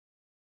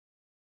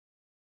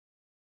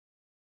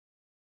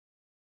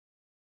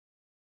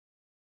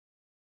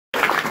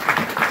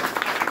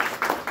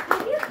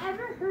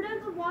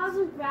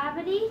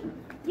everybody.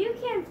 You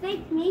can't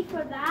thank me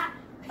for that.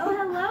 Oh,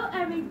 hello,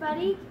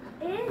 everybody.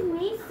 It is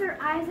me, Sir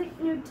Isaac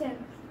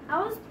Newton.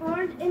 I was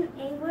born in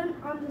England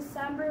on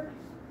December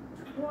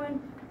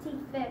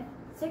 25th,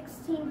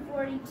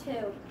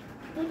 1642.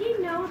 Did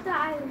you know that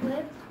I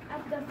lived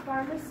at the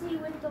pharmacy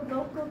with the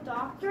local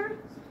doctor?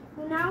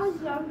 When I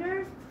was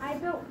younger, I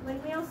built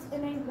windmills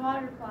in a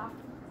water clock.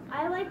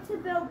 I like to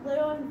build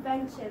little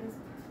inventions.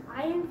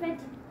 I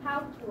invented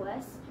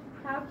calculus.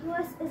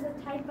 Calculus is a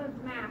type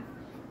of math.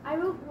 I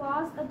wrote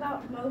laws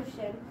about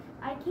motion.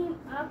 I came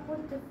up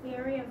with the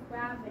theory of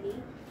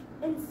gravity.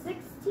 In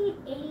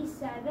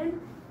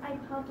 1687, I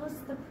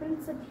published the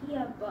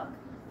Principia book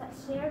that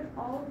shared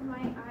all of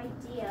my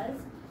ideas.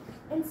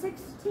 In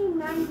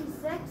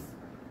 1696,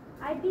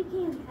 I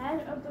became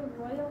head of the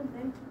Royal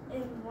Mint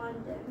in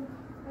London.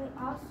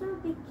 I also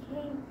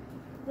became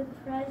the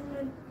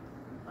president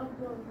of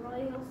the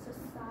Royal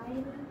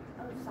Society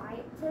of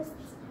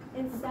Scientists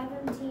in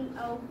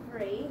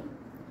 1703.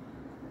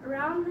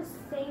 Around the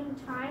same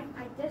time,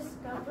 I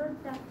discovered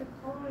that the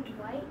color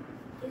white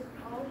is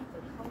all of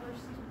the colors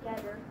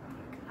together.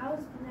 I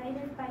was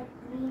knighted by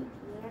Queen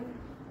Anne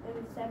in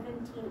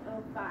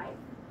 1705.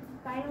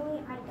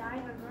 Finally, I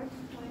died on March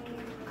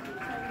 20th,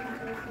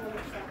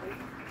 1747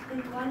 in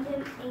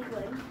London,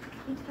 England.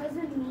 Because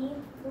of me,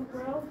 the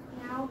world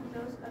now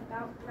knows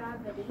about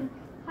gravity.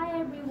 Hi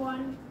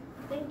everyone.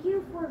 Thank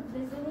you for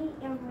visiting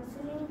and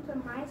listening to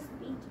my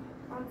speech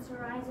on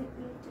Sir Isaac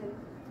Newton.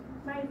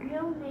 My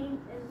real name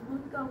is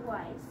Luca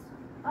Weiss.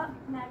 Up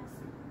next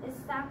is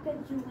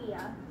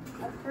Sacagawea,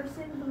 a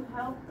person who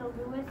helped the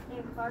Lewis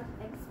and Clark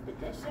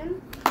expedition.